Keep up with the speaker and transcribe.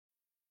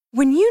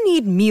When you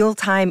need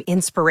mealtime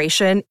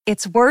inspiration,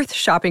 it's worth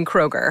shopping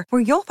Kroger,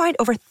 where you'll find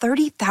over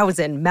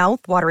 30,000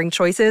 mouth-watering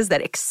choices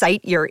that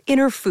excite your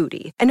inner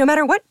foodie. And no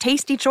matter what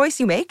tasty choice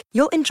you make,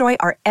 you'll enjoy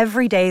our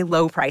everyday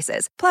low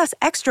prices, plus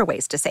extra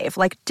ways to save,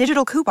 like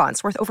digital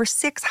coupons worth over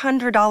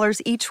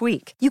 $600 each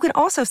week. You can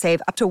also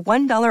save up to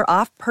 $1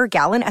 off per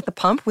gallon at the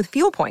pump with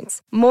fuel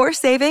points. More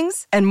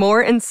savings and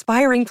more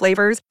inspiring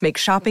flavors make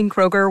shopping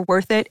Kroger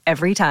worth it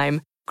every time.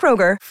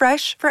 Kroger,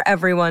 fresh for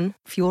everyone.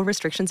 Fuel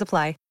restrictions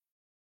apply.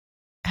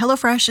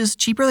 HelloFresh is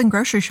cheaper than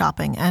grocery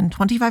shopping and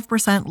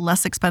 25%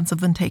 less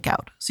expensive than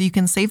takeout, so you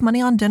can save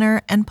money on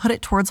dinner and put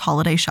it towards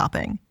holiday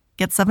shopping.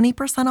 Get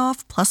 70%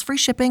 off plus free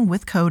shipping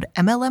with code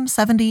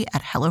MLM70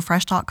 at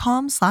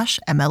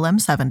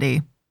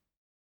hellofresh.com/MLM70.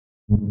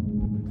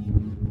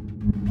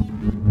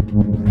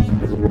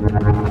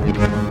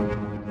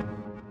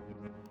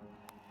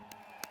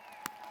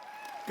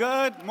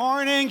 Good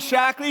morning,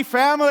 Shaklee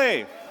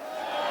family.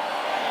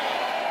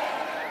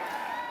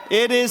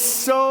 It is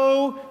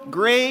so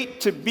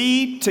great to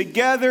be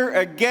together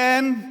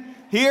again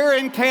here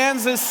in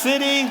Kansas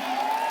City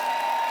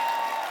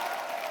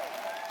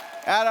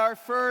at our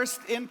first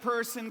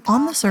in-person.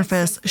 On the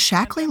surface,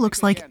 Shaklee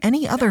looks like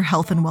any other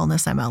health and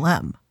wellness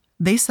MLM.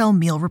 They sell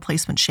meal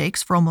replacement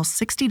shakes for almost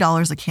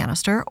 $60 a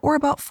canister, or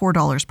about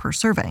 $4 per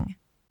serving.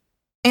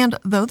 And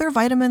though their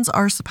vitamins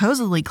are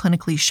supposedly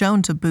clinically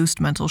shown to boost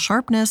mental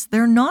sharpness,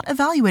 they're not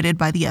evaluated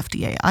by the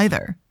FDA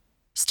either.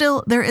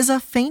 Still, there is a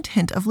faint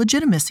hint of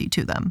legitimacy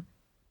to them.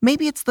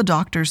 Maybe it's the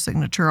doctor's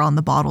signature on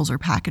the bottles or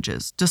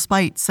packages,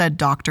 despite said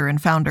doctor and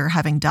founder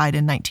having died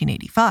in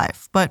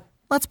 1985. But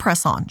let's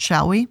press on,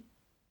 shall we?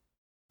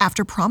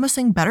 After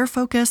promising better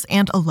focus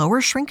and a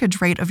lower shrinkage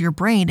rate of your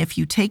brain if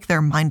you take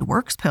their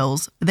MindWorks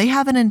pills, they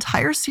have an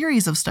entire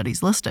series of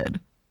studies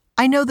listed.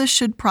 I know this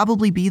should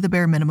probably be the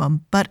bare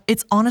minimum, but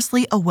it's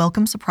honestly a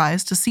welcome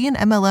surprise to see an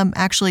MLM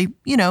actually,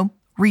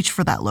 reach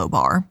for that low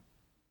bar.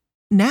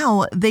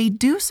 Now, they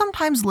do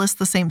sometimes list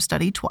the same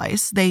study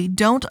twice. They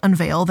don't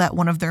unveil that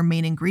one of their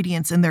main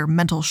ingredients in their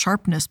mental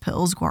sharpness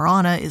pills,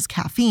 guarana, is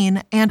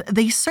caffeine, and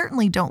they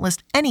certainly don't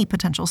list any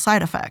potential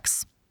side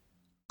effects.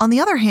 On the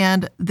other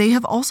hand, they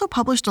have also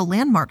published a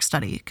landmark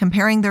study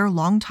comparing their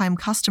longtime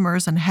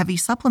customers and heavy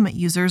supplement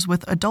users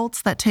with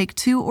adults that take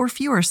 2 or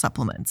fewer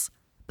supplements.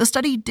 The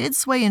study did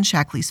sway in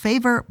Shaklee's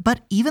favor,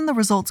 but even the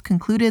results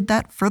concluded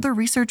that further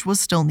research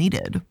was still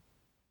needed.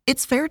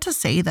 It's fair to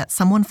say that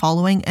someone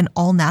following an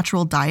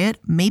all-natural diet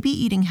may be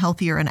eating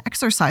healthier and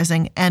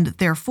exercising, and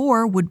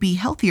therefore would be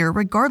healthier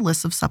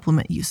regardless of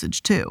supplement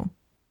usage too.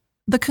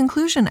 The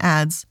conclusion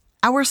adds,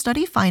 our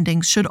study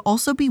findings should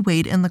also be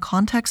weighed in the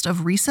context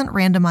of recent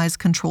randomized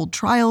controlled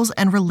trials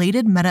and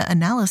related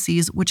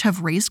meta-analyses which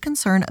have raised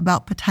concern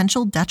about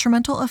potential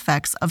detrimental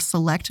effects of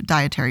select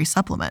dietary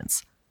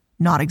supplements.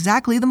 Not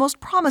exactly the most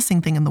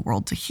promising thing in the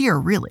world to hear,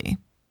 really.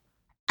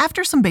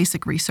 After some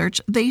basic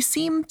research, they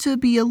seem to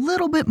be a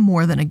little bit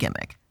more than a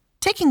gimmick.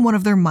 Taking one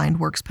of their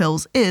MindWorks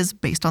pills is,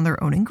 based on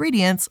their own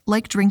ingredients,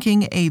 like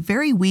drinking a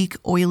very weak,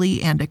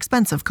 oily, and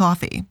expensive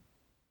coffee.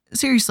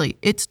 Seriously,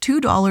 it's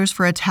 $2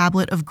 for a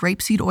tablet of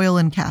grapeseed oil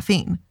and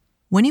caffeine.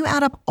 When you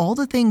add up all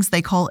the things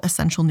they call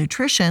essential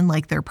nutrition,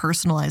 like their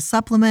personalized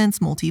supplements,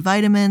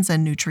 multivitamins,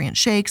 and nutrient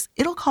shakes,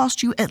 it'll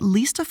cost you at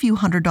least a few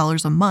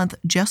 $100s a month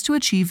just to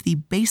achieve the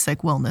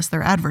basic wellness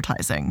they're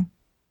advertising.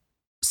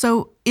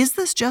 So, is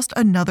this just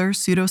another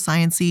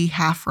pseudoscience-y,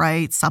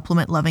 half-right,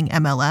 supplement-loving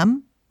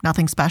MLM?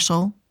 Nothing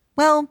special?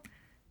 Well,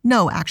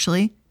 no,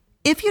 actually.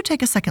 If you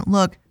take a second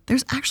look,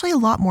 there's actually a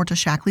lot more to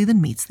Shaklee than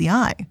meets the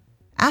eye.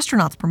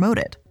 Astronauts promote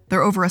it.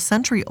 They're over a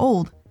century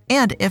old,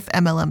 and if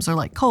MLMs are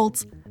like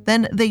cults,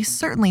 then they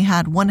certainly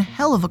had one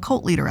hell of a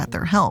cult leader at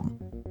their helm.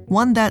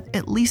 One that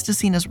at least is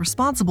seen as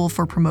responsible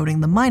for promoting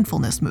the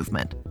mindfulness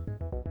movement.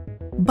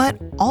 But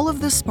all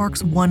of this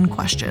sparks one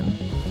question.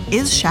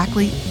 Is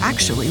Shaklee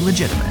actually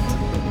legitimate?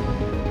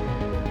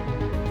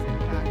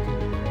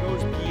 It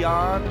goes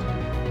beyond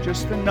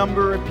just the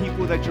number of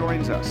people that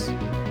joins us.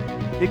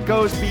 It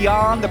goes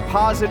beyond the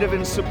positive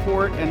and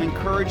support and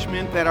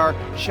encouragement that our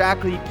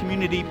Shaklee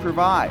community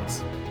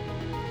provides.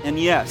 And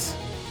yes,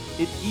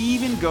 it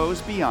even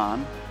goes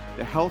beyond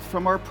the health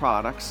from our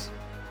products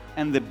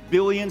and the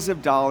billions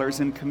of dollars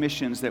in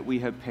commissions that we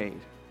have paid.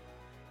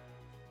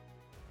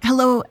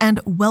 Hello and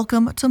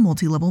welcome to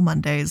Multi-Level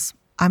Mondays.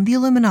 I'm the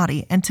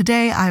Illuminati, and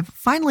today I've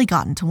finally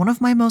gotten to one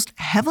of my most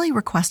heavily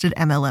requested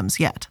MLMs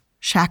yet,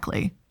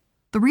 Shaklee.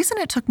 The reason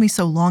it took me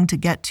so long to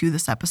get to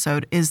this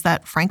episode is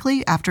that,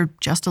 frankly, after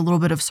just a little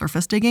bit of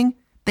surface digging,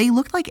 they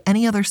looked like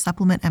any other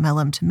supplement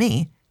MLM to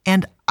me,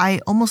 and I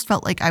almost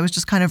felt like I was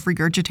just kind of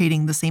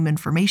regurgitating the same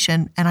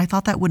information, and I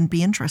thought that wouldn't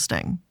be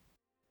interesting.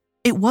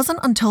 It wasn't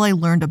until I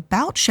learned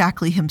about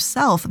Shaklee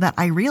himself that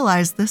I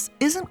realized this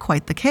isn't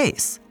quite the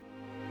case.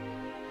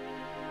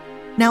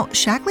 Now,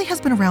 Shaklee has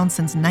been around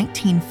since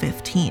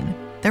 1915.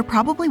 They're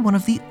probably one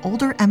of the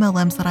older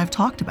MLMs that I've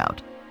talked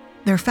about.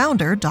 Their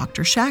founder,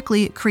 Dr.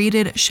 Shaklee,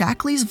 created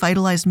Shaklee's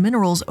Vitalized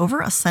Minerals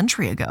over a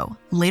century ago,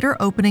 later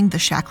opening the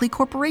Shaklee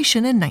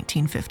Corporation in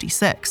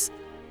 1956.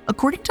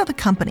 According to the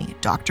company,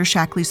 Dr.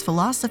 Shaklee's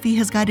philosophy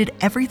has guided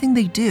everything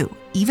they do,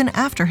 even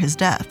after his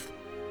death.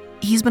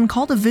 He's been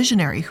called a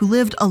visionary who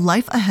lived a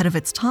life ahead of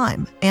its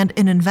time and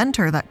an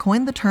inventor that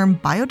coined the term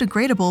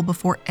biodegradable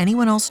before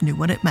anyone else knew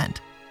what it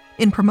meant.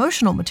 In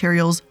promotional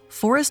materials,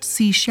 Forrest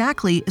C.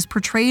 Shaklee is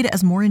portrayed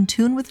as more in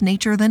tune with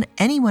nature than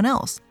anyone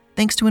else,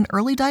 thanks to an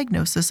early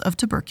diagnosis of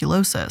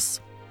tuberculosis.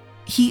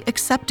 He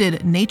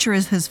accepted nature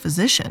as his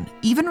physician,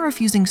 even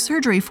refusing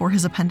surgery for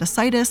his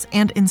appendicitis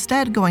and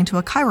instead going to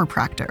a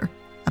chiropractor.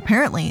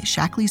 Apparently,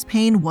 Shaklee's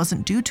pain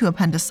wasn't due to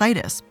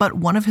appendicitis, but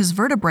one of his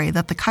vertebrae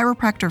that the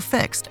chiropractor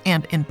fixed,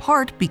 and in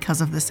part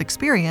because of this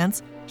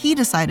experience, he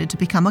decided to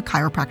become a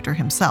chiropractor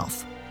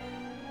himself.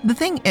 The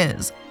thing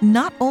is,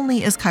 not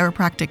only is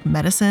chiropractic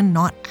medicine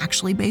not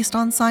actually based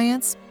on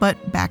science,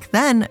 but back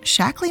then,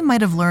 Shaklee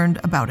might have learned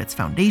about its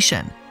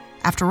foundation.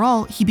 After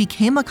all, he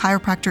became a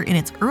chiropractor in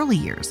its early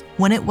years,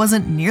 when it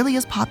wasn't nearly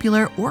as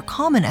popular or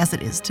common as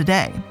it is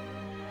today.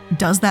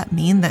 Does that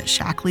mean that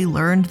Shaklee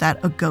learned that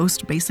a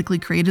ghost basically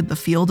created the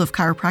field of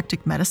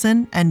chiropractic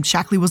medicine, and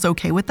Shaklee was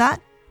okay with that?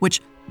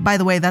 Which, by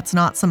the way, that's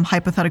not some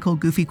hypothetical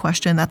goofy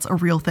question, that's a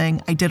real thing.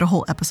 I did a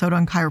whole episode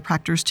on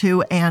chiropractors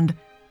too, and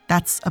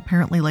that's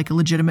apparently like a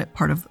legitimate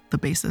part of the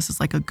basis, is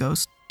like a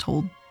ghost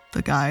told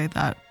the guy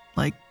that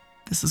like,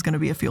 this is gonna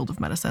be a field of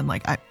medicine.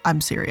 Like,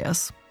 I'm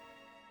serious.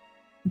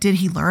 Did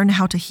he learn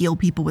how to heal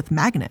people with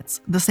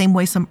magnets, the same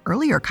way some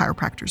earlier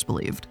chiropractors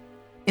believed?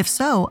 If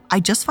so, I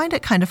just find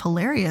it kind of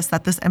hilarious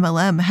that this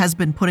MLM has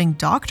been putting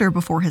doctor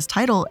before his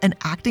title and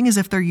acting as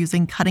if they're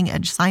using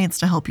cutting-edge science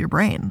to help your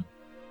brain.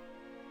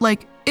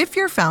 Like, if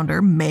your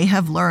founder may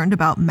have learned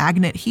about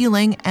magnet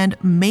healing and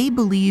may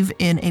believe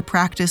in a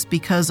practice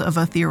because of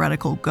a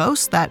theoretical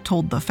ghost that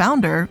told the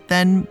founder,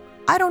 then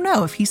I don't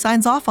know, if he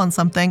signs off on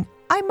something,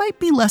 I might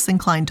be less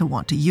inclined to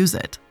want to use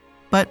it.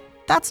 But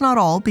that's not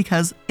all,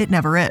 because it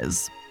never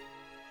is.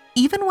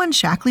 Even when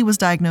Shaklee was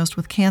diagnosed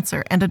with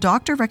cancer and a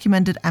doctor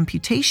recommended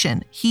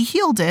amputation, he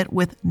healed it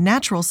with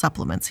natural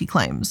supplements, he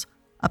claims.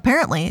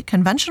 Apparently,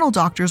 conventional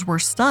doctors were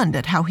stunned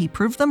at how he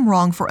proved them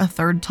wrong for a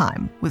third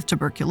time, with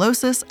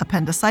tuberculosis,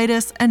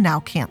 appendicitis, and now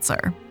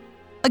cancer.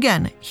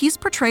 Again, he's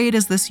portrayed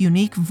as this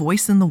unique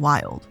voice in the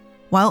wild.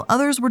 While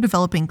others were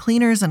developing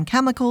cleaners and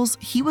chemicals,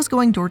 he was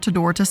going door to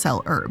door to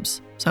sell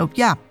herbs. So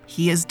yeah,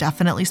 he is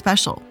definitely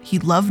special. He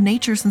loved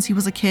nature since he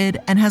was a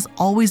kid and has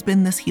always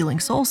been this healing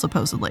soul,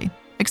 supposedly.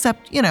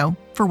 Except,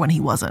 for when he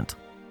wasn't.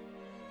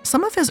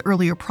 Some of his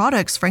earlier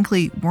products,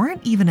 frankly,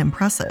 weren't even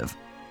impressive.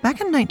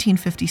 Back in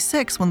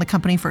 1956, when the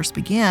company first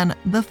began,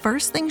 the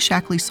first thing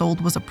Shaklee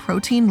sold was a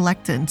protein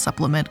lectin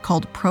supplement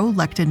called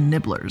Pro-Lectin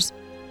Nibblers.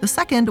 The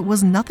second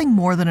was nothing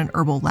more than an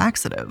herbal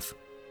laxative.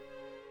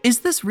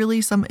 Is this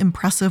really some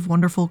impressive,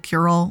 wonderful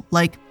cure-all?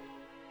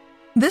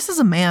 This is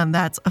a man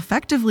that's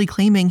effectively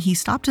claiming he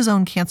stopped his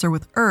own cancer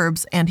with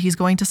herbs and he's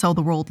going to sell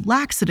the world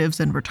laxatives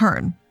in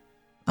return.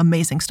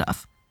 Amazing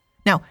stuff.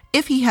 Now,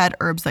 if he had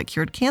herbs that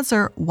cured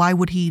cancer, why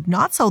would he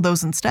not sell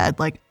those instead?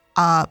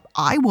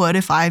 I would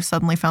if I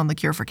suddenly found the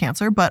cure for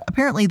cancer, but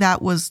apparently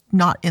that was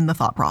not in the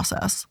thought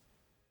process.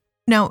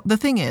 Now, the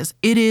thing is,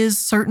 it is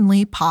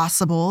certainly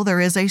possible,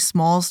 there is a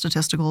small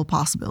statistical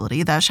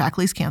possibility that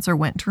Shaklee's cancer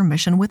went into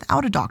remission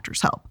without a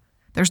doctor's help.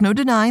 There's no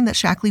denying that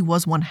Shaklee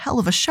was one hell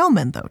of a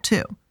showman, though,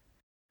 too.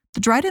 The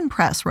Dryden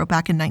Press wrote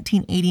back in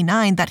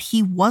 1989 that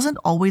he wasn't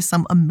always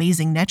some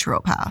amazing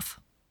naturopath.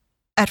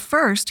 At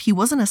first, he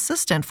was an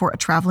assistant for a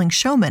traveling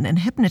showman and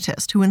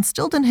hypnotist who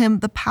instilled in him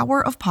the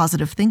power of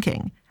positive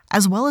thinking,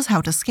 as well as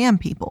how to scam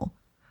people.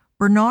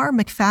 Bernard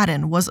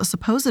McFadden was a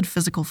supposed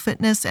physical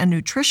fitness and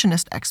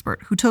nutritionist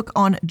expert who took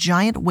on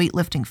giant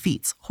weightlifting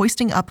feats,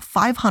 hoisting up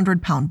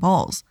 500-pound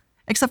balls.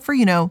 Except for,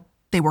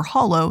 they were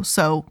hollow,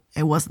 so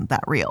it wasn't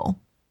that real.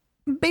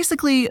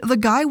 Basically, the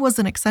guy was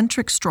an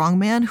eccentric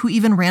strongman who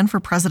even ran for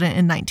president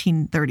in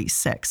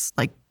 1936.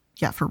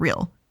 Yeah, for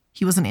real.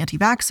 He was an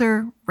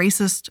anti-vaxxer,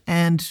 racist,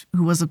 and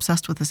who was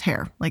obsessed with his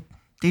hair.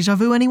 Deja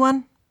vu,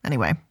 anyone?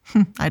 Anyway,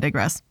 I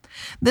digress.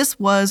 This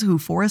was who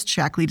Forrest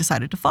Shaklee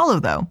decided to follow,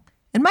 though.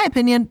 In my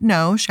opinion,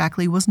 no,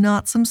 Shaklee was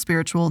not some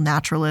spiritual,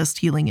 naturalist,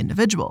 healing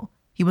individual.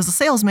 He was a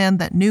salesman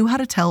that knew how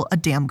to tell a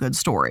damn good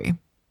story.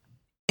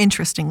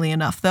 Interestingly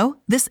enough, though,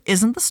 this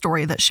isn't the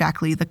story that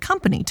Shaklee, the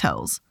company,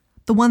 tells.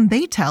 The one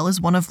they tell is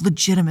one of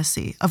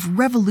legitimacy, of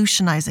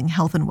revolutionizing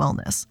health and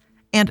wellness.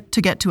 And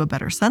to get to a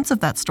better sense of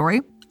that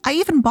story, I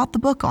even bought the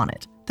book on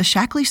it, The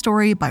Shaklee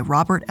Story by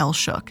Robert L.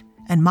 Shook.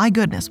 And my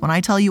goodness, when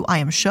I tell you I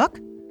am shook,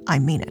 I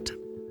mean it.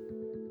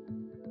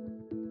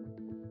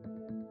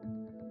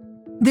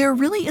 There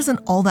really isn't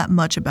all that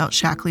much about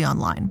Shaklee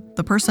online,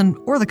 the person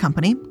or the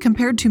company,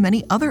 compared to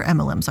many other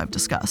MLMs I've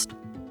discussed.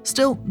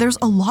 Still, there's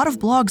a lot of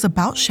blogs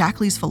about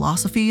Shaklee's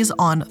philosophies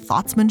on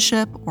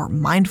thoughtsmanship or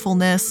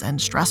mindfulness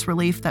and stress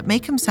relief that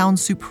make him sound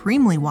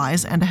supremely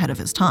wise and ahead of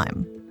his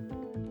time.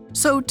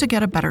 So to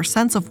get a better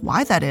sense of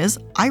why that is,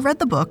 I read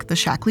the book The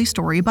Shaklee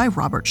Story by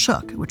Robert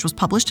Shook, which was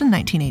published in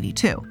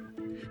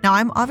 1982. Now,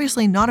 I'm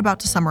obviously not about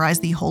to summarize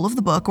the whole of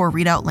the book or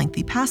read out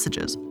lengthy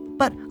passages,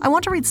 but I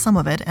want to read some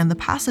of it and the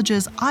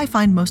passages I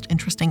find most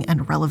interesting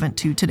and relevant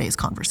to today's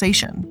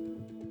conversation.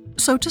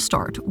 So to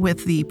start,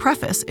 with the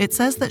preface, it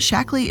says that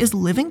Shaklee is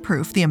living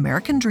proof the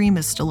American dream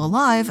is still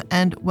alive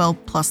and, well,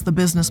 plus the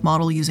business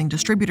model using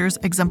distributors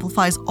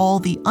exemplifies all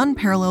the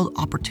unparalleled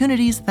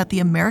opportunities that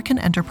the American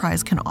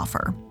enterprise can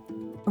offer.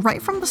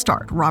 Right from the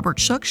start, Robert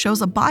Shook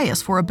shows a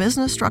bias for a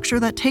business structure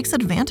that takes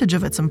advantage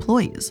of its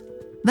employees.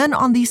 Then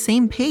on the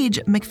same page,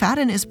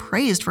 McFadden is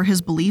praised for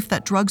his belief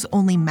that drugs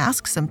only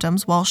mask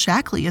symptoms, while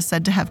Shaklee is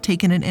said to have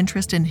taken an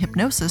interest in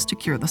hypnosis to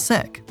cure the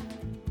sick.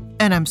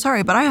 And I'm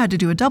sorry, but I had to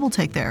do a double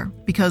take there,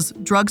 because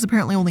drugs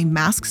apparently only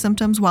mask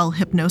symptoms while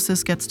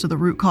hypnosis gets to the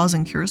root cause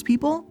and cures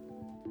people.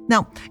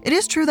 Now, it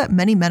is true that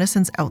many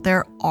medicines out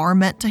there are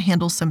meant to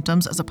handle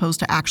symptoms as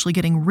opposed to actually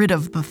getting rid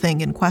of the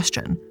thing in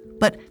question,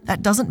 but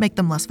that doesn't make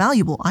them less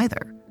valuable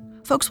either.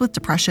 Folks with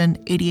depression,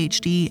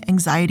 ADHD,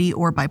 anxiety,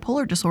 or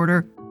bipolar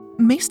disorder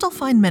may still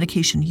find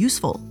medication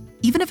useful,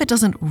 even if it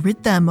doesn't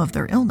rid them of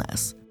their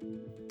illness.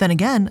 Then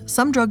again,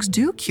 some drugs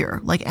do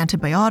cure, like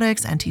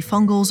antibiotics,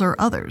 antifungals, or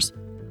others.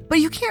 But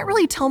you can't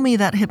really tell me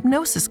that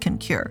hypnosis can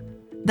cure.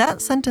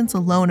 That sentence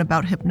alone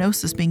about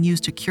hypnosis being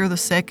used to cure the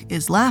sick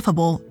is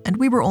laughable, and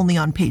we were only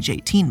on page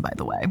 18, by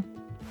the way.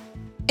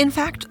 In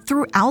fact,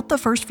 throughout the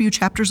first few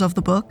chapters of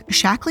the book,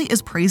 Shaklee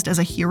is praised as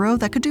a hero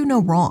that could do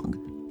no wrong.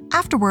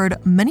 Afterward,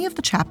 many of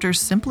the chapters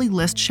simply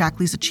list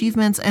Shaklee's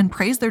achievements and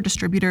praise their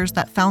distributors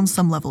that found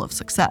some level of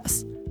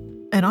success.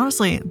 And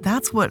honestly,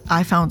 that's what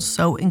I found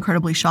so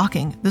incredibly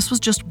shocking. This was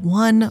just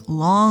one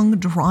long,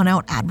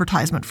 drawn-out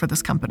advertisement for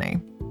this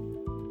company.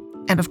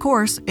 And of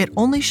course, it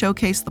only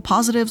showcased the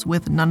positives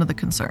with none of the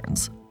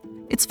concerns.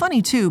 It's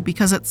funny too,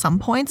 because at some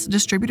points,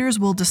 distributors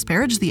will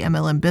disparage the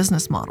MLM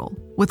business model,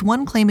 with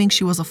one claiming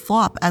she was a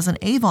flop as an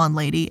Avon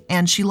lady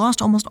and she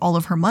lost almost all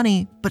of her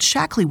money, but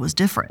Shaklee was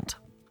different.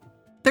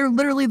 They're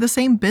literally the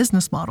same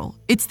business model.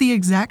 It's the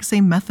exact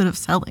same method of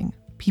selling.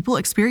 People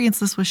experience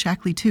this with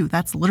Shaklee too,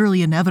 that's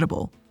literally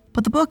inevitable.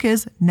 But the book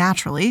is,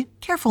 naturally,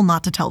 careful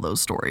not to tell those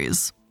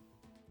stories.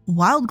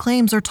 Wild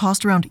claims are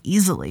tossed around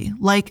easily,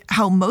 like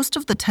how most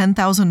of the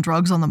 10,000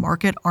 drugs on the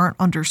market aren't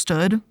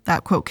understood.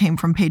 That quote came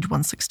from page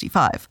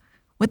 165.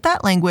 With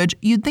that language,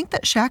 you'd think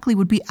that Shaklee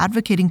would be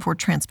advocating for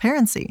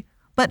transparency.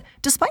 But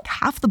despite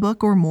half the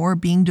book or more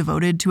being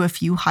devoted to a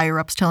few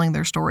higher-ups telling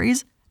their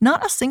stories,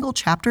 not a single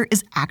chapter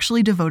is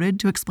actually devoted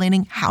to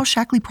explaining how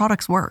Shaklee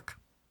products work.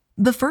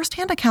 The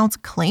first-hand accounts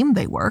claim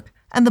they work,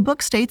 and the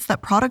book states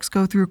that products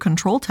go through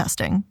control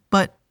testing,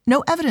 but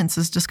no evidence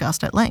is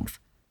discussed at length.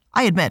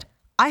 I admit,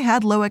 I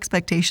had low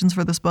expectations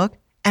for this book,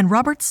 and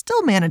Robert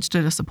still managed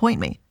to disappoint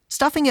me,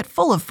 stuffing it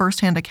full of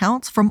first-hand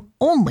accounts from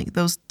only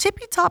those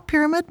tippy-top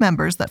pyramid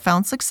members that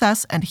found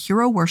success and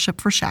hero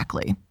worship for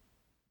Shaklee.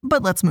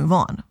 But let's move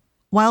on.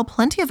 While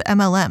plenty of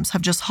MLMs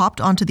have just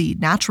hopped onto the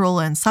natural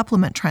and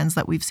supplement trends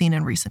that we've seen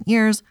in recent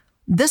years,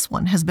 this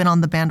one has been on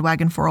the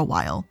bandwagon for a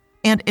while,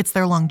 and it's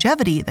their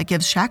longevity that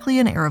gives Shaklee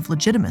an air of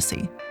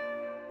legitimacy.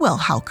 Well,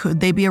 how could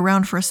they be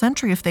around for a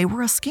century if they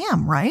were a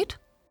scam, right?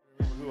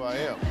 Who I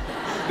am.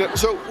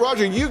 So,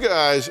 Roger, you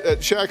guys at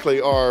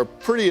Shaklee are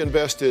pretty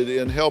invested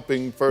in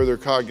helping further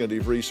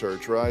cognitive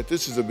research, right?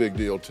 This is a big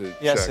deal to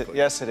Shaklee.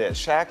 Yes, it is.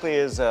 Shaklee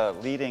is a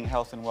leading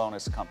health and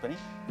wellness company,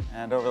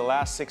 and over the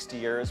last 60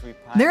 years, we've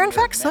pioneered They're in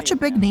fact such a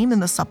big name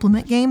in the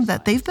supplement game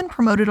that they've been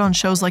promoted on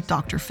shows like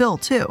Dr. Phil,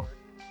 too.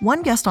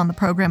 One guest on the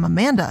program,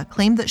 Amanda,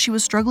 claimed that she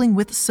was struggling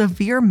with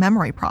severe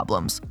memory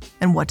problems.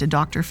 And what did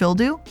Dr. Phil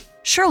do?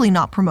 Surely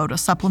not promote a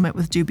supplement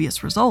with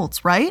dubious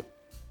results, right?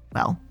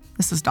 Well,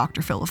 this is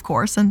Dr. Phil, of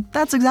course, and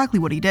that's exactly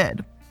what he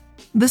did.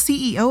 The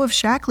CEO of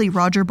Shaklee,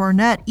 Roger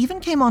Barnett,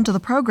 even came onto the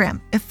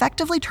program,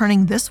 effectively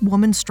turning this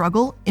woman's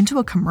struggle into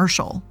a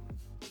commercial.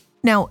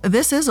 Now,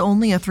 this is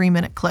only a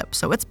 3-minute clip,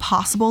 so it's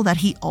possible that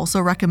he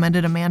also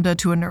recommended Amanda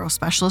to a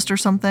neurospecialist or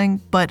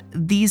something, but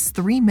these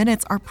 3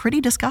 minutes are pretty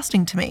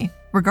disgusting to me,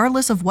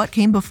 regardless of what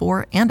came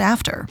before and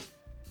after.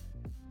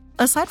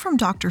 Aside from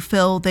Dr.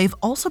 Phil, they've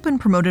also been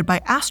promoted by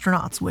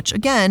astronauts, which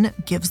again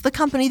gives the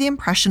company the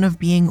impression of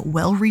being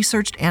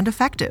well-researched and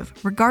effective,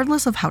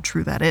 regardless of how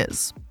true that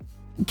is.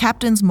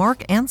 Captains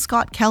Mark and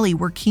Scott Kelly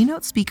were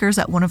keynote speakers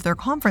at one of their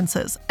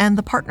conferences, and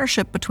the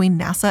partnership between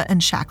NASA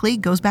and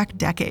Shaklee goes back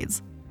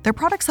decades. Their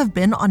products have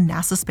been on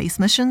NASA space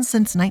missions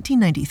since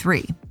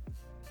 1993.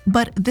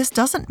 But this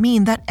doesn't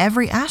mean that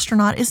every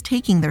astronaut is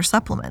taking their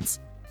supplements.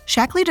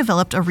 Shaklee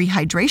developed a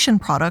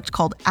rehydration product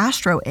called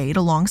AstroAid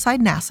alongside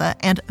NASA,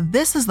 and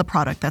this is the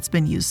product that's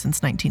been used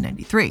since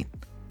 1993.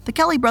 The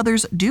Kelly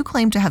brothers do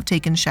claim to have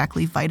taken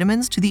Shaklee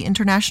vitamins to the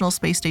International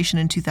Space Station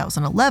in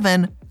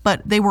 2011,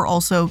 but they were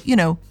also,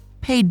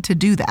 paid to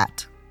do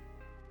that.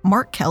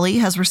 Mark Kelly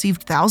has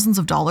received thousands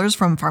of dollars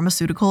from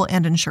pharmaceutical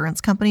and insurance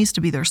companies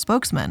to be their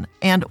spokesman,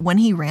 and when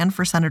he ran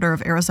for Senator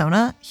of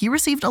Arizona, he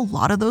received a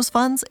lot of those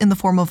funds in the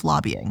form of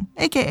lobbying,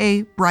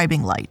 aka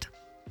bribing light.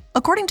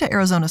 According to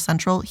Arizona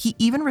Central, he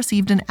even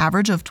received an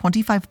average of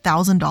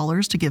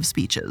 $25,000 to give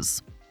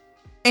speeches.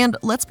 And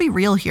let's be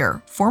real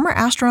here, former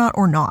astronaut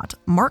or not,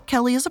 Mark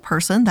Kelly is a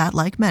person that,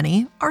 like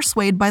many, are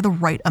swayed by the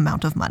right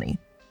amount of money.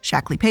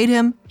 Shaklee paid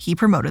him, he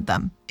promoted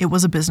them. It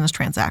was a business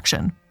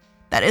transaction.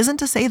 That isn't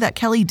to say that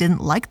Kelly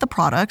didn't like the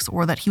products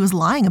or that he was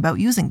lying about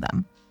using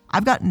them.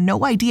 I've got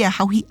no idea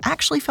how he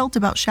actually felt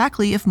about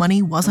Shaklee if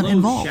money wasn't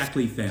involved.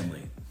 Shaklee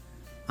family.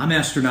 I'm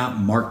astronaut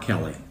Mark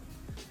Kelly.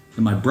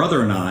 And my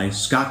brother and I,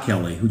 Scott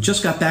Kelly, who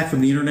just got back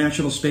from the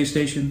International Space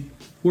Station,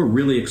 we're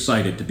really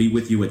excited to be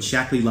with you at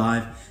Shaklee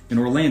Live in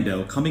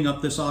Orlando coming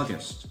up this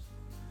August.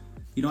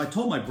 You know, I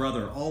told my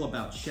brother all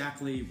about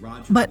Shaklee,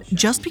 Roger... But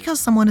just because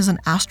someone is an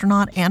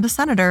astronaut and a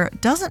senator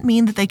doesn't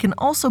mean that they can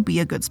also be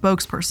a good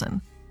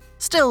spokesperson.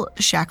 Still,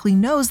 Shaklee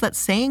knows that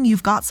saying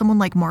you've got someone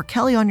like Mark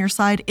Kelly on your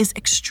side is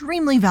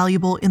extremely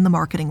valuable in the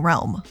marketing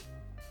realm.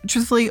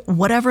 Truthfully,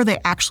 whatever they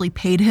actually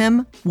paid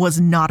him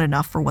was not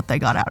enough for what they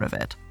got out of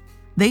it.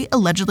 They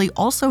allegedly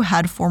also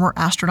had former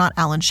astronaut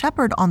Alan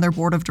Shepard on their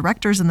board of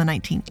directors in the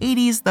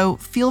 1980s, though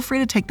feel free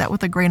to take that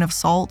with a grain of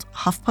salt.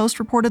 HuffPost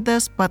reported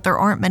this, but there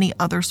aren't many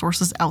other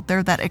sources out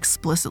there that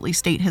explicitly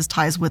state his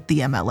ties with the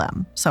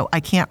MLM, so I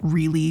can't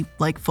really,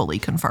 fully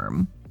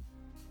confirm.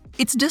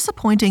 It's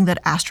disappointing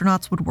that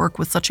astronauts would work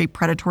with such a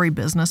predatory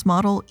business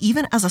model,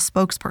 even as a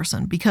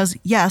spokesperson, because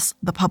yes,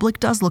 the public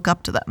does look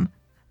up to them.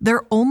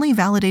 They're only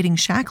validating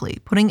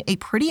Shaklee, putting a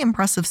pretty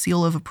impressive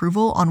seal of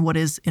approval on what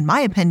is, in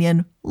my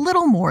opinion,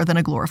 little more than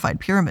a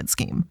glorified pyramid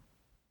scheme.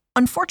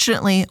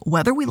 Unfortunately,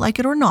 whether we like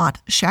it or not,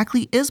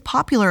 Shaklee is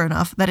popular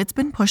enough that it's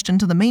been pushed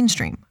into the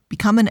mainstream,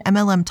 become an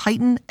MLM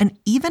titan, and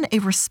even a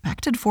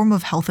respected form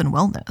of health and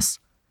wellness.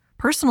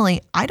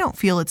 Personally, I don't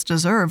feel it's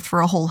deserved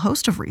for a whole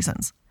host of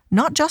reasons,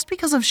 not just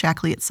because of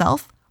Shaklee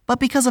itself, but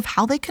because of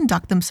how they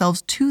conduct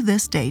themselves to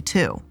this day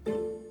too.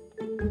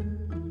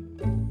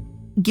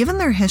 Given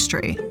their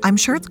history, I'm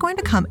sure it's going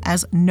to come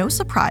as no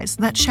surprise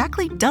that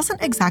Shaklee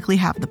doesn't exactly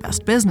have the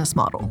best business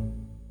model.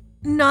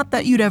 Not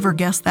that you'd ever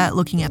guess that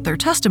looking at their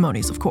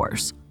testimonies, of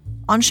course.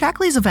 On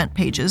Shaklee's event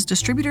pages,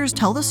 distributors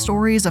tell the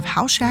stories of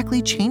how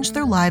Shaklee changed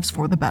their lives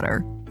for the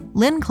better.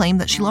 Lynn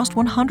claimed that she lost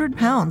 100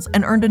 pounds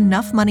and earned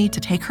enough money to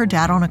take her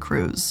dad on a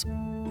cruise.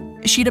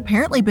 She'd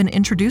apparently been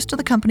introduced to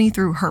the company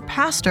through her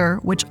pastor,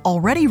 which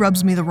already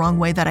rubs me the wrong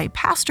way that a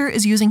pastor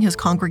is using his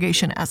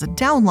congregation as a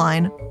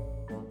downline.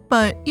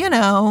 But, you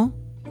know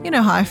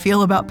how I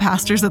feel about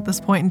pastors at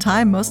this point in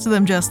time. Most of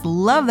them just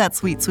love that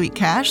sweet, sweet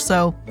cash.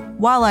 So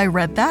while I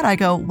read that, I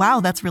go, wow,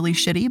 that's really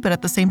shitty. But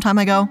at the same time,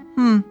 I go,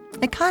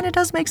 it kind of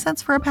does make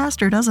sense for a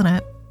pastor, doesn't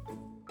it?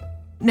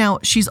 Now,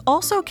 she's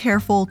also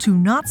careful to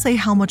not say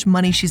how much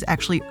money she's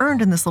actually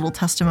earned in this little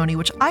testimony,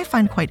 which I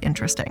find quite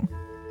interesting.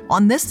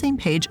 On this same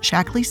page,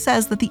 Shaklee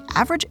says that the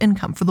average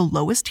income for the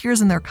lowest tiers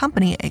in their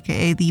company,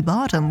 aka the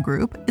bottom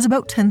group, is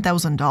about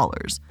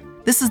 $10,000.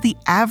 This is the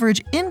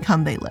average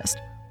income they list,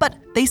 but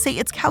they say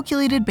it's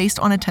calculated based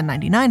on a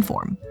 1099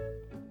 form.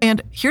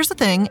 And here's the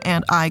thing,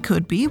 and I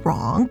could be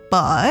wrong,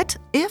 but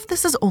if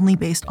this is only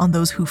based on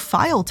those who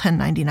file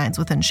 1099s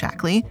within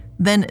Shaklee,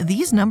 then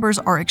these numbers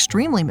are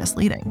extremely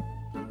misleading.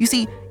 You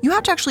see, you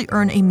have to actually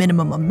earn a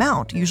minimum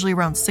amount, usually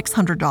around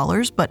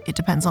 $600, but it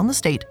depends on the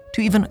state,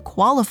 to even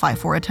qualify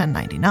for a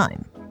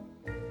 1099.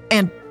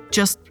 And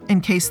just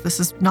in case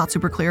this is not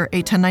super clear, a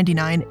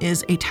 1099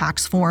 is a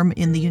tax form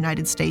in the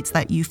United States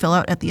that you fill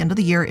out at the end of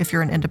the year if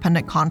you're an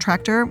independent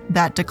contractor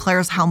that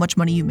declares how much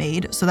money you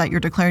made, so that you're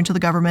declaring to the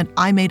government,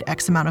 I made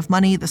X amount of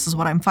money, this is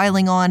what I'm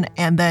filing on,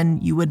 and then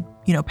you would,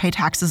 pay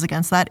taxes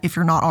against that if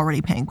you're not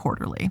already paying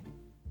quarterly.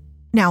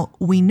 Now,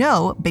 we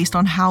know, based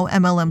on how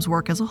MLMs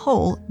work as a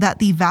whole, that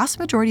the vast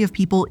majority of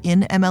people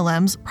in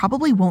MLMs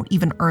probably won't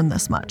even earn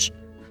this much.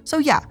 So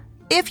yeah,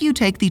 if you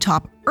take the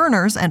top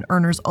earners and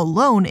earners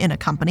alone in a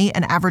company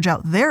and average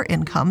out their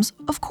incomes,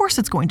 of course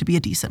it's going to be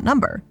a decent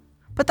number.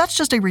 But that's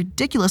just a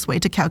ridiculous way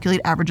to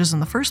calculate averages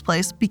in the first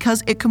place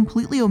because it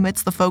completely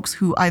omits the folks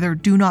who either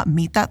do not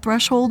meet that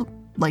threshold,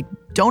 like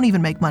don't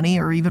even make money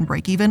or even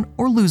break even,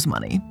 or lose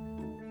money.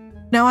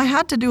 Now, I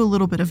had to do a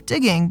little bit of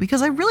digging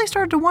because I really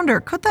started to wonder,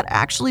 could that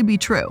actually be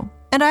true?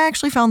 And I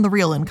actually found the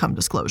real income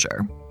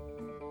disclosure.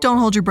 Don't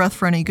hold your breath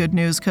for any good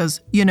news because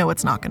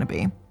it's not going to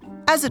be.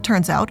 As it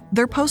turns out,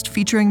 their post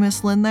featuring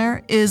Miss Lynn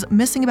there is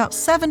missing about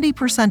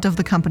 70% of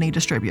the company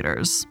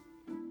distributors.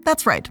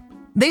 That's right.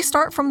 They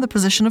start from the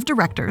position of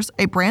directors,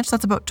 a branch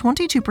that's about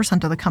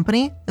 22% of the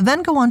company,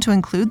 then go on to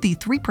include the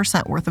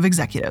 3% worth of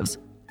executives.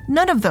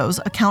 None of those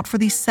account for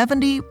the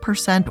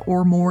 70%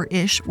 or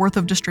more-ish worth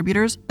of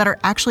distributors that are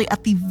actually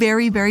at the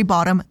very, very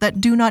bottom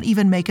that do not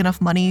even make enough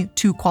money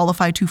to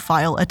qualify to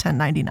file a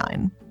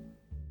 1099.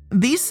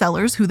 These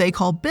sellers, who they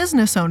call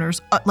business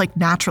owners,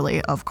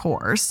 naturally, of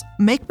course,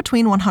 make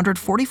between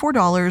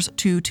 $144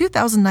 to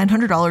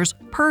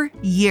 $2,900 per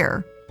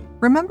year.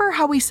 Remember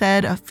how we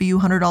said a few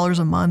 $100s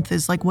a month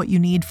is what you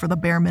need for the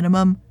bare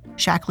minimum?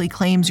 Shaklee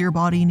claims your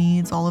body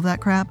needs, all of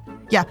that crap?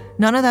 Yeah,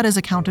 none of that is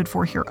accounted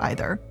for here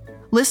either.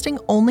 Listing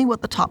only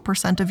what the top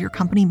 % of your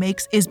company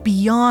makes is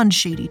beyond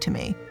shady to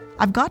me.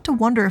 I've got to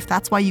wonder if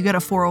that's why you get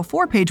a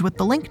 404 page with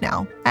the link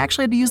now. I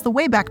actually had to use the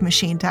Wayback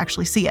Machine to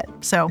actually see it,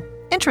 so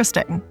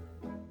interesting.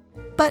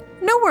 But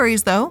no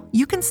worries though,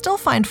 you can still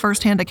find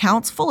first-hand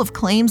accounts full of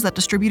claims that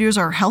distributors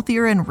are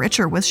healthier and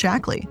richer with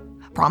Shaklee.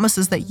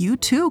 Promises that you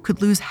too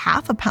could lose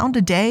half a pound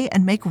a day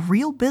and make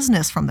real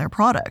business from their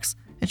products.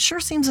 It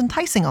sure seems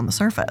enticing on the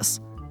surface.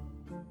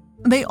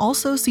 They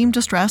also seem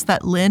to stress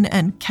that Lynn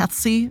and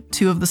Ketsy,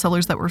 two of the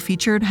sellers that were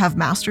featured, have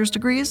master's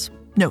degrees.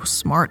 No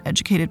smart,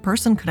 educated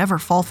person could ever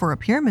fall for a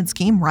pyramid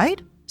scheme, right?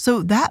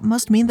 So that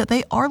must mean that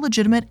they are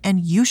legitimate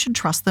and you should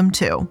trust them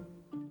too.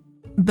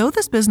 Though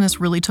this business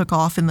really took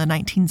off in the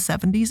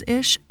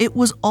 1970s-ish, it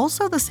was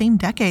also the same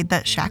decade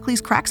that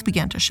Shaklee's cracks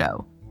began to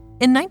show.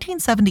 In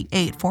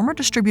 1978, former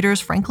distributors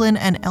Franklin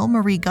and L.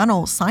 Marie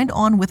Gunnell signed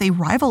on with a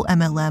rival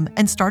MLM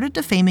and started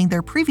defaming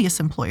their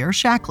previous employer,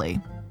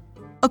 Shaklee.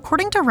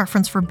 According to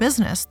Reference for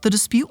Business, the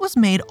dispute was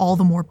made all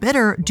the more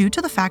bitter due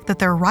to the fact that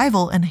their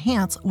rival,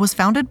 Enhance, was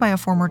founded by a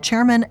former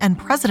chairman and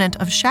president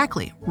of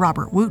Shaklee,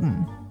 Robert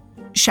Wooten.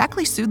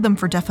 Shaklee sued them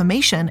for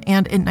defamation,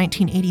 and in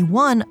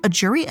 1981, a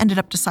jury ended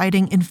up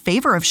deciding in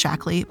favor of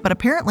Shaklee, but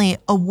apparently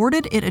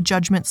awarded it a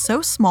judgment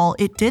so small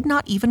it did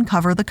not even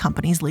cover the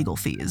company's legal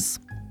fees.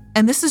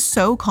 And this is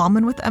so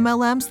common with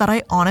MLMs that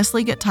I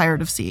honestly get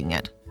tired of seeing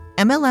it.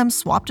 MLMs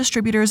swap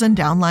distributors and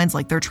downlines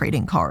like they're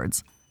trading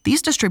cards.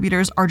 These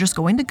distributors are just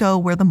going to go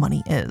where the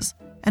money is.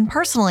 And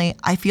personally,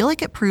 I feel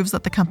like it proves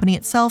that the company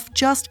itself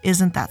just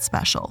isn't that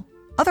special.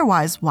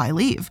 Otherwise, why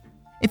leave?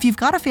 If you've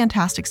got a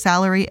fantastic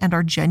salary and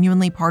are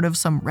genuinely part of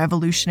some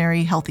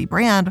revolutionary, healthy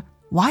brand,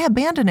 why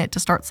abandon it to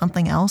start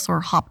something else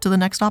or hop to the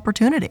next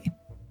opportunity?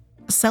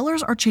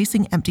 Sellers are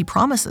chasing empty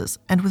promises,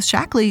 and with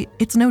Shaklee,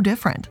 it's no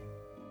different.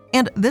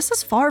 And this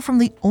is far from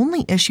the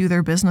only issue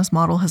their business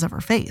model has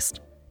ever faced.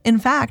 In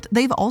fact,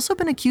 they've also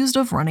been accused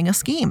of running a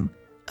scheme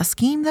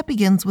that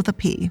begins with a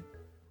P.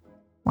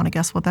 Want to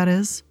guess what that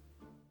is?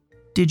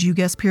 Did you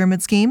guess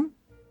pyramid scheme?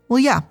 Well,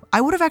 yeah,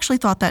 I would have actually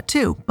thought that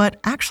too, but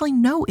actually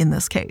no in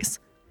this case.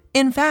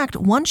 In fact,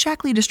 one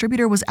Shaklee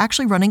distributor was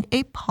actually running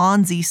a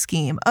Ponzi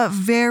scheme, a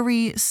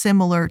very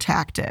similar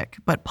tactic,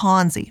 but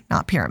Ponzi,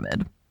 not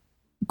pyramid.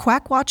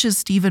 Quackwatch's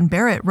Stephen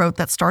Barrett wrote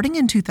that starting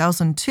in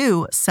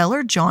 2002,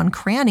 seller John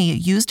Cranny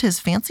used his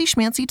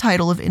fancy-schmancy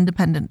title of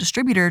independent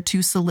distributor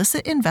to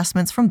solicit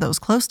investments from those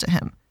close to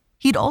him.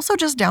 He'd also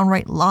just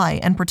downright lie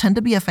and pretend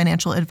to be a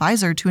financial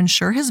advisor to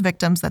ensure his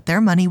victims that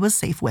their money was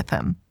safe with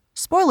him.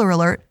 Spoiler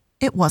alert,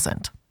 it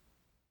wasn't.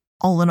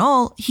 All in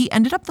all, he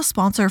ended up the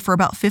sponsor for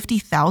about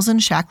 50,000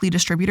 Shaklee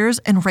distributors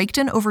and raked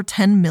in over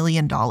 $10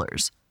 million.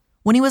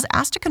 When he was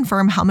asked to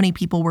confirm how many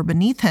people were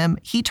beneath him,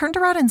 he turned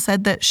around and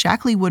said that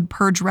Shaklee would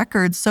purge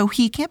records, so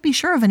he can't be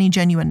sure of any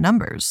genuine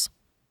numbers.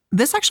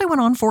 This actually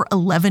went on for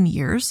 11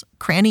 years.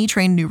 Cranny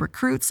trained new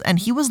recruits, and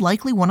he was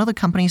likely one of the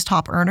company's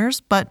top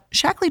earners, but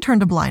Shaklee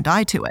turned a blind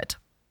eye to it.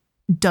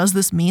 Does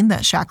this mean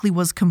that Shaklee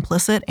was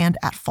complicit and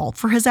at fault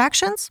for his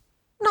actions?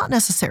 Not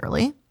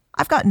necessarily.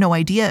 I've got no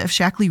idea if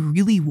Shaklee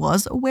really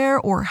was aware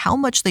or how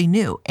much they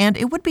knew, and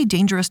it would be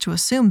dangerous to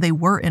assume they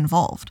were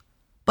involved.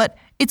 But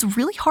it's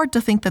really hard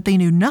to think that they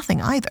knew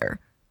nothing either.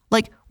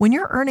 Like, when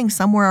you're earning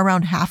somewhere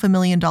around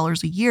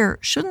 $500,000 a year,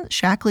 shouldn't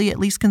Shaklee at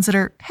least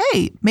consider,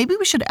 hey, maybe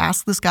we should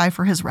ask this guy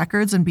for his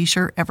records and be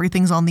sure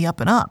everything's on the up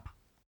and up?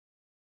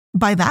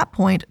 By that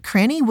point,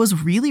 Cranny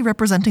was really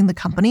representing the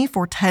company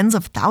for tens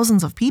of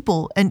thousands of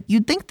people, and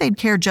you'd think they'd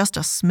care just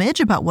a smidge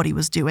about what he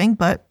was doing,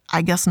 but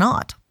I guess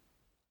not.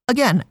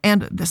 Again,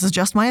 and this is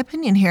just my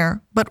opinion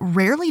here, but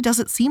rarely does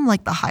it seem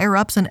like the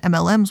higher-ups in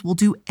MLMs will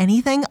do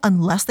anything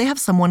unless they have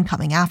someone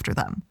coming after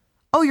them.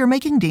 Oh, you're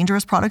making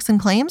dangerous products and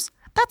claims?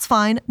 That's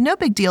fine, no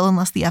big deal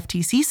unless the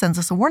FTC sends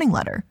us a warning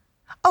letter.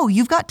 Oh,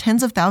 you've got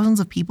tens of thousands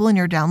of people in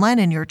your downline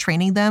and you're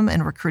training them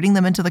and recruiting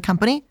them into the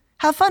company?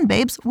 Have fun,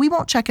 babes, we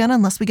won't check in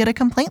unless we get a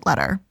complaint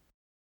letter.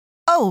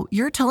 Oh,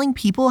 you're telling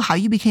people how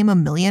you became a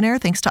millionaire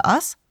thanks to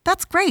us?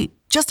 That's great,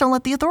 just don't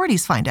let the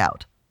authorities find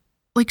out.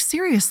 Like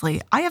seriously,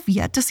 I have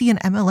yet to see an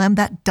MLM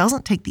that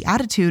doesn't take the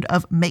attitude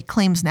of make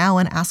claims now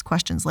and ask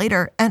questions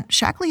later, and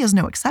Shaklee is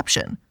no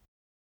exception.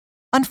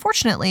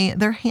 Unfortunately,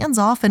 their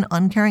hands-off and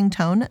uncaring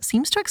tone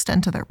seems to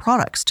extend to their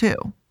products too.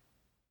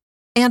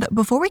 And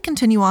before we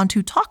continue on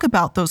to talk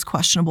about those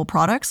questionable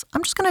products,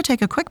 I'm just going to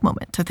take a quick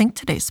moment to thank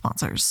today's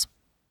sponsors.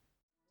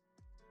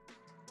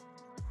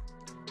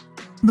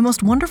 The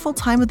most wonderful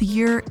time of the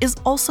year is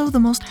also the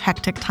most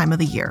hectic time of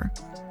the year.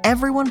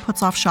 Everyone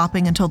puts off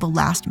shopping until the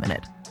last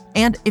minute.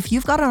 And if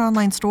you've got an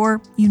online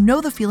store, you know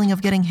the feeling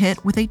of getting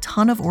hit with a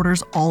ton of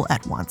orders all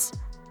at once.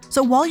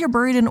 So while you're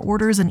buried in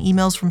orders and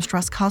emails from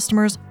stressed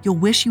customers, you'll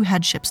wish you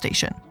had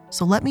ShipStation.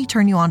 So let me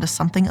turn you on to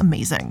something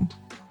amazing.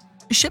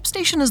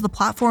 ShipStation is the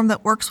platform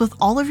that works with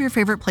all of your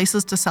favorite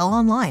places to sell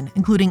online,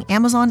 including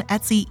Amazon,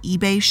 Etsy,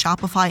 eBay,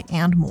 Shopify,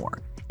 and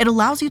more. It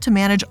allows you to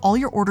manage all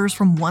your orders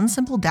from one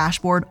simple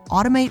dashboard,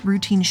 automate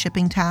routine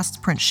shipping tasks,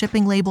 print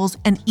shipping labels,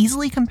 and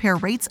easily compare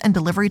rates and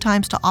delivery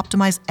times to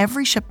optimize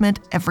every shipment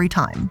every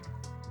time.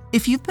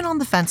 If you've been on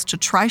the fence to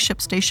try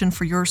ShipStation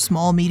for your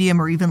small,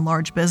 medium, or even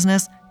large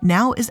business,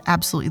 now is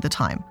absolutely the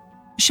time.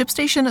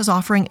 ShipStation is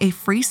offering a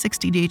free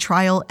 60-day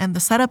trial, and the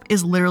setup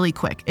is literally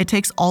quick. It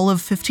takes all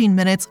of 15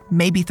 minutes,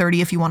 maybe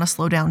 30 if you want to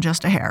slow down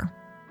just a hair.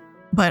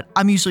 But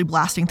I'm usually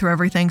blasting through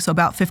everything, so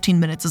about 15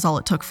 minutes is all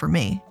it took for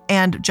me.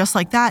 And just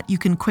like that, you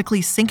can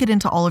quickly sync it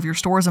into all of your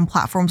stores and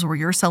platforms where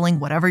you're selling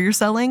whatever you're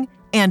selling,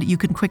 and you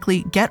can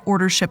quickly get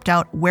orders shipped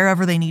out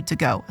wherever they need to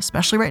go,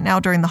 especially right now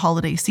during the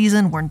holiday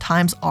season when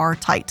times are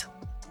tight.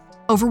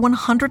 Over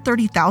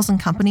 130,000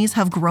 companies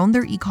have grown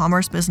their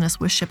e-commerce business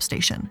with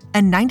ShipStation,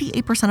 and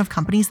 98% of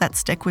companies that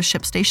stick with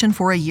ShipStation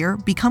for a year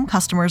become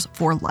customers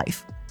for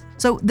life.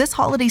 So this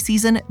holiday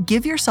season,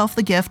 give yourself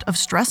the gift of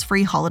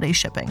stress-free holiday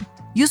shipping.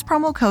 Use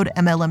promo code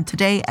MLM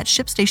today at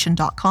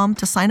ShipStation.com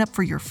to sign up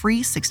for your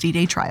free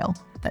 60-day trial.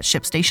 That's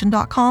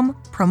ShipStation.com,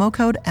 promo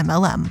code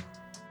MLM.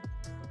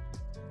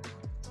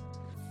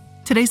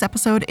 Today's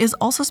episode is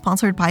also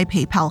sponsored by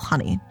PayPal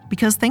Honey,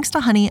 because thanks to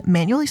Honey,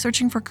 manually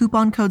searching for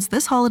coupon codes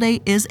this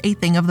holiday is a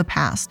thing of the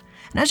past.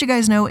 And as you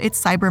guys know,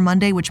 it's Cyber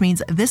Monday, which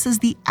means this is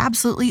the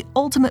absolutely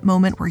ultimate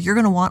moment where you're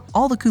going to want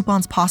all the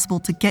coupons possible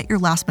to get your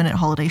last-minute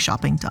holiday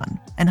shopping done.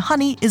 And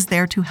Honey is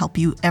there to help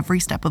you every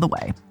step of the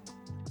way.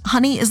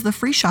 Honey is the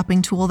free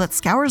shopping tool that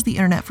scours the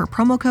internet for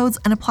promo codes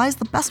and applies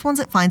the best ones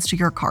it finds to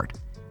your cart.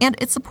 And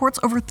it supports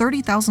over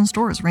 30,000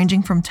 stores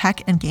ranging from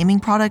tech and gaming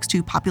products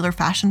to popular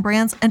fashion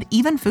brands and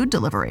even food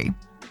delivery.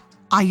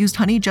 I used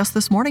Honey just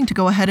this morning to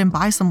go ahead and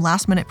buy some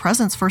last-minute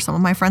presents for some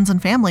of my friends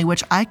and family,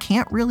 which I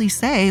can't really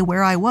say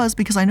where I was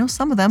because I know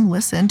some of them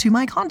listen to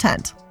my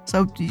content.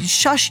 So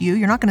shush you,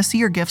 you're not going to see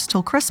your gifts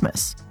till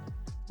Christmas.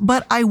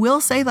 But I will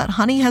say that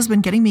Honey has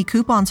been getting me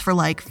coupons for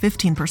like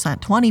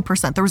 15%,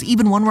 20%. There was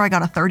even one where I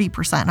got a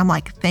 30%. I'm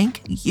like,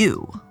 thank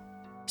you.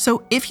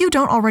 So if you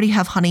don't already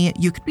have Honey,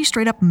 you could be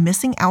straight up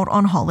missing out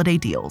on holiday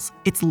deals.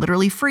 It's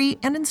literally free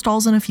and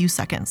installs in a few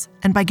seconds.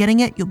 And by getting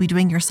it, you'll be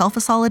doing yourself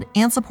a solid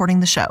and supporting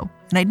the show.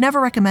 And I'd never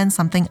recommend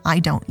something I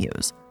don't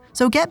use.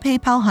 So get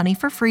PayPal Honey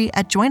for free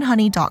at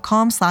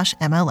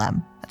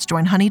joinhoney.com/MLM. That's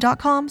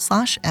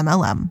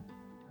joinhoney.com/MLM.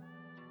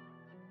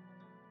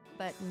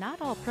 But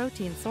not all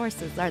protein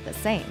sources are the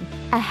same.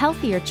 A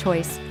healthier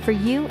choice for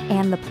you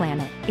and the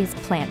planet is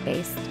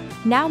plant-based.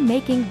 Now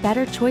making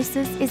better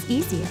choices is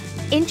easier.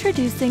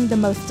 Introducing the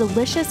most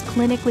delicious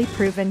clinically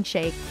proven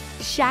shake,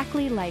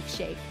 Shaklee Life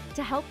Shake,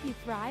 to help you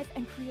thrive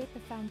and create the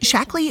foundation.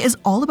 Shaklee is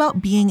all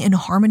about being in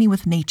harmony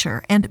with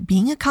nature and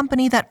being a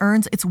company that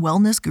earns its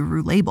wellness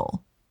guru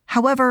label.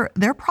 However,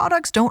 their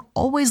products don't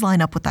always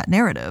line up with that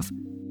narrative.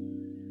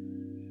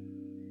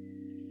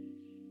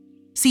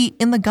 See,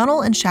 in the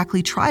Gunnell and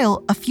Shaklee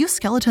trial, a few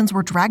skeletons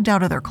were dragged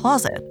out of their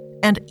closet.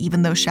 And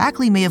even though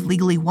Shaklee may have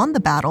legally won the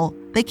battle,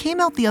 they came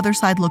out the other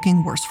side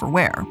looking worse for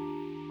wear.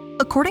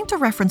 According to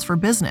Reference for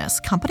Business,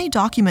 company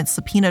documents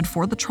subpoenaed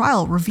for the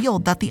trial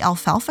revealed that the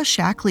alfalfa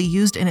Shaklee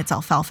used in its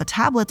alfalfa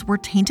tablets were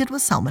tainted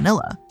with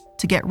salmonella.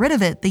 To get rid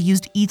of it, they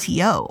used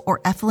ETO, or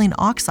ethylene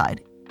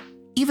oxide,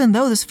 even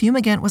though this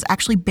fumigant was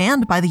actually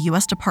banned by the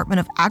US Department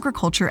of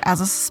Agriculture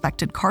as a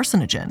suspected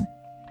carcinogen.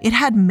 It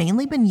had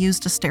mainly been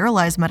used to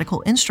sterilize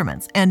medical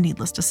instruments and,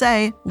 needless to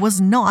say,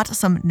 was not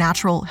some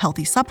natural,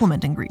 healthy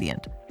supplement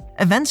ingredient.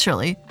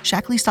 Eventually,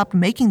 Shaklee stopped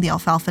making the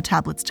alfalfa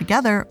tablets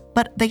together,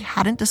 but they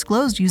hadn't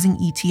disclosed using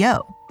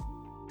ETO.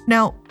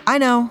 Now, I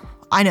know,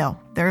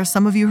 there are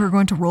some of you who are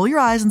going to roll your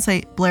eyes and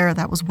say, Blair,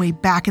 that was way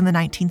back in the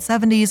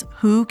 1970s,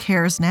 who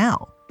cares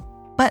now?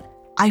 But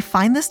I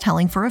find this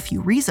telling for a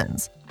few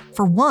reasons.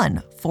 For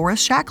one,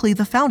 Forrest Shaklee,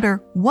 the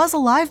founder, was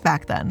alive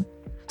back then.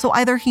 So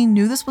either he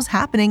knew this was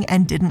happening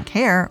and didn't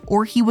care,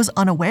 or he was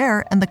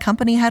unaware and the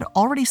company had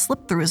already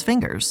slipped through his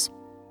fingers.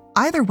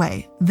 Either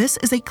way, this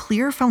is a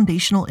clear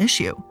foundational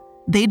issue.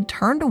 They'd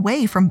turned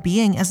away from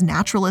being as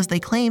natural as they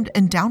claimed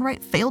and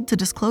downright failed to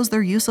disclose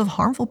their use of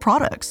harmful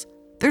products.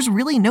 There's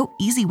really no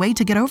easy way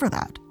to get over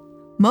that.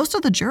 Most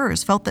of the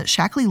jurors felt that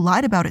Shaklee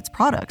lied about its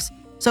products,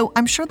 so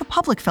I'm sure the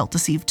public felt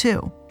deceived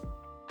too.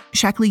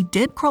 Shaklee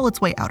did crawl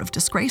its way out of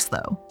disgrace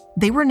though.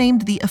 They were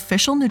named the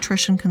official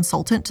nutrition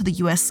consultant to the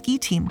US ski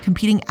team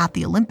competing at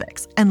the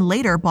Olympics, and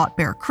later bought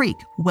Bear Creek,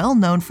 well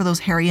known for those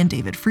Harry and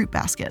David fruit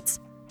baskets.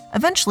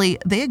 Eventually,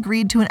 they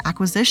agreed to an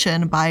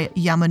acquisition by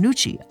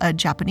Yamanouchi, a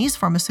Japanese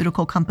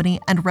pharmaceutical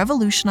company, and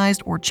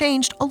revolutionized or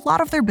changed a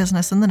lot of their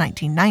business in the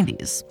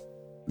 1990s.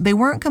 They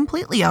weren't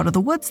completely out of the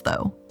woods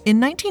though. In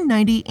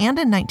 1990 and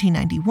in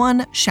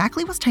 1991,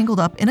 Shaklee was tangled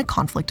up in a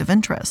conflict of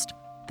interest.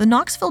 The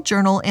Knoxville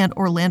Journal and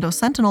Orlando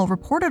Sentinel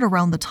reported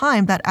around the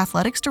time that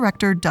athletics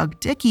director Doug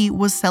Dickey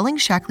was selling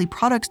Shaklee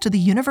products to the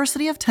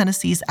University of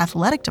Tennessee's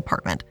athletic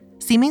department,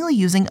 seemingly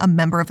using a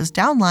member of his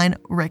downline,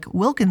 Rick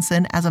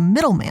Wilkinson, as a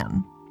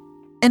middleman.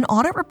 An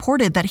audit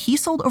reported that he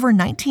sold over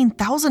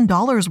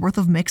 $19,000 worth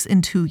of mix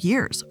in 2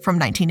 years, from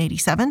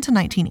 1987 to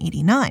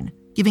 1989,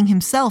 giving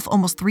himself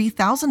almost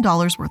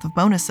 $3,000 worth of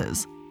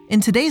bonuses.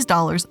 In today's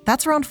dollars,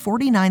 that's around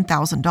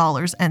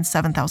 $49,000 and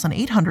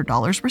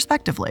 $7,800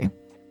 respectively.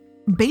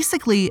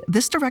 Basically,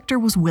 this director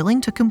was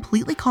willing to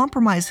completely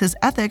compromise his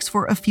ethics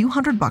for a few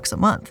 $100 a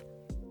month.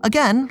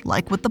 Again,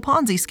 like with the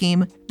Ponzi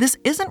scheme, this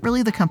isn't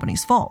really the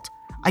company's fault.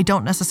 I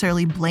don't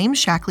necessarily blame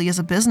Shaklee as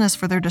a business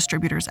for their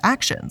distributors'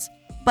 actions,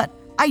 but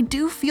I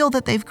do feel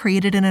that they've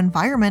created an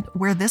environment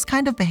where this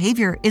kind of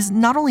behavior is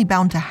not only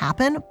bound to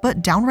happen,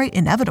 but downright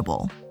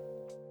inevitable.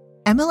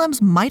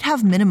 MLMs might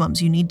have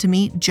minimums you need to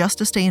meet just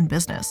to stay in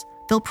business.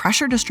 They'll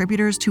pressure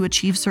distributors to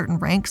achieve certain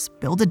ranks,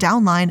 build a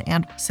downline,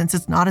 and since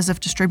it's not as if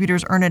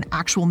distributors earn an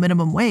actual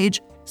minimum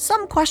wage,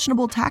 some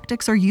questionable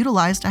tactics are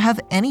utilized to have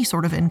any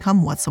sort of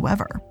income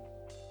whatsoever.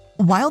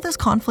 While this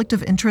conflict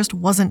of interest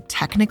wasn't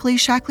technically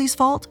Shaklee's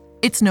fault,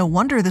 it's no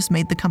wonder this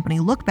made the company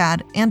look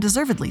bad, and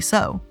deservedly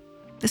so.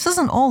 This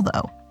isn't all,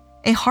 though.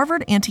 A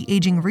Harvard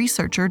anti-aging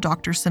researcher,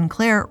 Dr.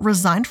 Sinclair,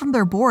 resigned from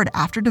their board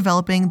after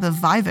developing the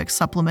Vivix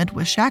supplement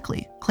with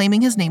Shaklee,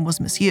 claiming his name was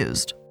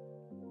misused.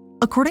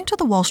 According to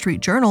the Wall Street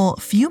Journal,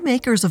 few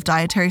makers of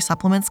dietary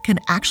supplements can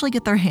actually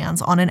get their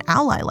hands on an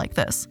ally like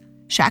this.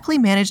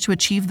 Shaklee managed to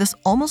achieve this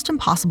almost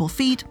impossible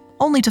feat,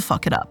 only to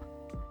fuck it up.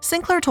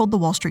 Sinclair told the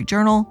Wall Street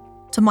Journal,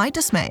 "To my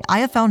dismay, I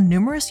have found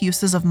numerous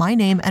uses of my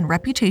name and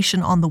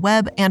reputation on the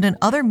web and in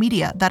other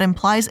media that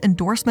implies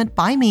endorsement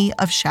by me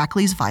of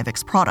Shaklee's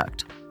Vivix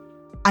product.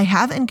 I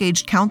have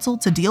engaged counsel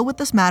to deal with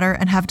this matter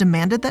and have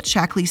demanded that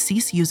Shaklee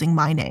cease using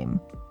my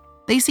name."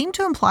 They seem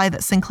to imply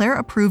that Sinclair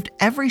approved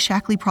every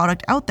Shaklee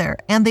product out there,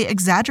 and they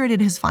exaggerated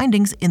his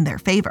findings in their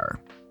favor.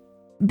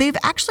 They've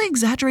actually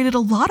exaggerated a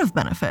lot of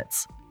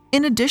benefits.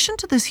 In addition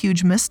to this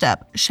huge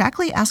misstep,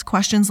 Shaklee asked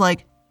questions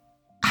like,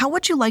 "How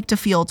would you like to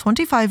feel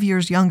 25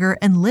 years younger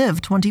and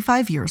live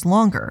 25 years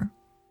longer?"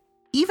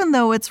 Even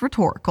though it's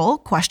rhetorical,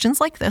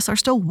 questions like this are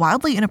still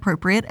wildly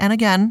inappropriate and,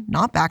 again,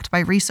 not backed by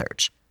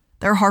research.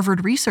 Their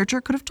Harvard researcher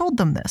could have told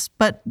them this,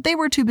 but they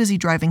were too busy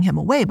driving him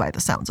away by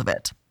the sounds of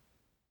it.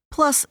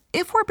 Plus,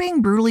 if we're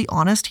being brutally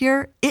honest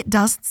here, it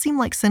doesn't seem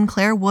like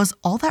Sinclair was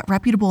all that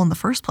reputable in the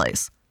first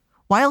place.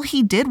 While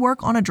he did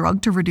work on a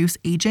drug to reduce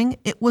aging,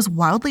 it was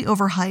wildly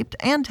overhyped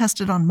and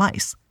tested on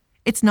mice.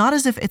 It's not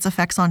as if its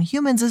effects on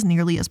humans is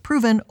nearly as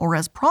proven or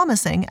as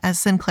promising as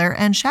Sinclair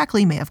and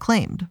Shaklee may have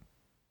claimed.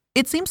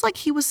 It seems like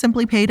he was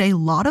simply paid a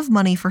lot of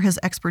money for his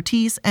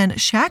expertise, and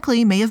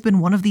Shaklee may have been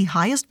one of the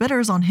highest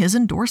bidders on his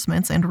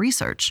endorsements and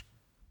research.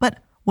 But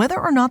whether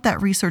or not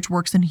that research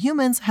works in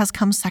humans has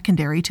come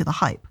secondary to the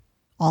hype.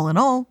 All in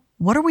all,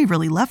 what are we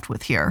really left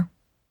with here?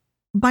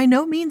 By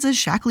no means is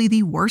Shaklee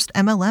the worst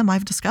MLM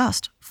I've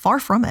discussed. Far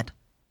from it.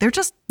 They're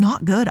just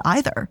not good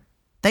either.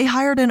 They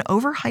hired an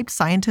overhyped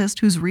scientist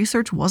whose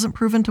research wasn't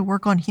proven to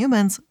work on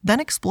humans, then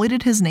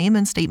exploited his name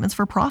and statements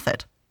for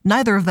profit.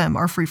 Neither of them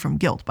are free from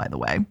guilt, by the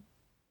way.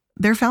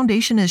 Their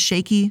foundation is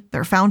shaky,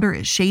 their founder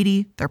is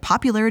shady, their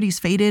popularity's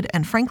faded,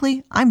 and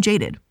frankly, I'm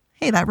jaded.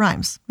 Hey, that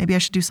rhymes. Maybe I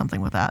should do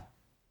something with that.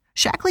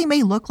 Shaklee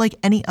may look like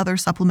any other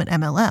supplement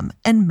MLM,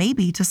 and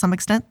maybe to some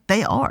extent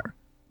they are.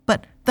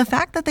 But the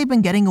fact that they've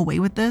been getting away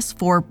with this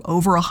for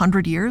over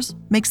 100 years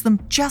makes them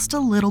just a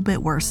little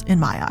bit worse in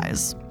my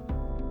eyes.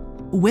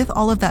 With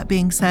all of that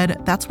being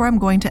said, that's where I'm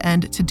going to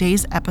end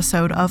today's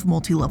episode of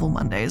Multi-Level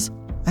Mondays.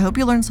 I hope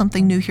you learned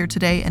something new here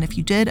today, and if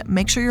you did,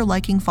 make sure you're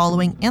liking,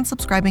 following, and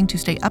subscribing to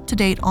stay up to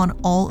date on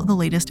all the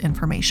latest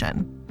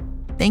information.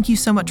 Thank you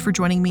so much for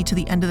joining me to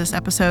the end of this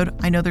episode.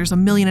 I know there's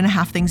 1.5 million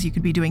things you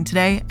could be doing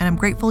today, and I'm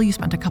grateful you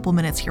spent a couple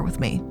minutes here with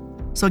me.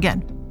 So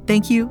again,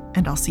 thank you,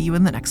 and I'll see you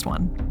in the next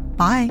one.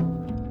 Bye.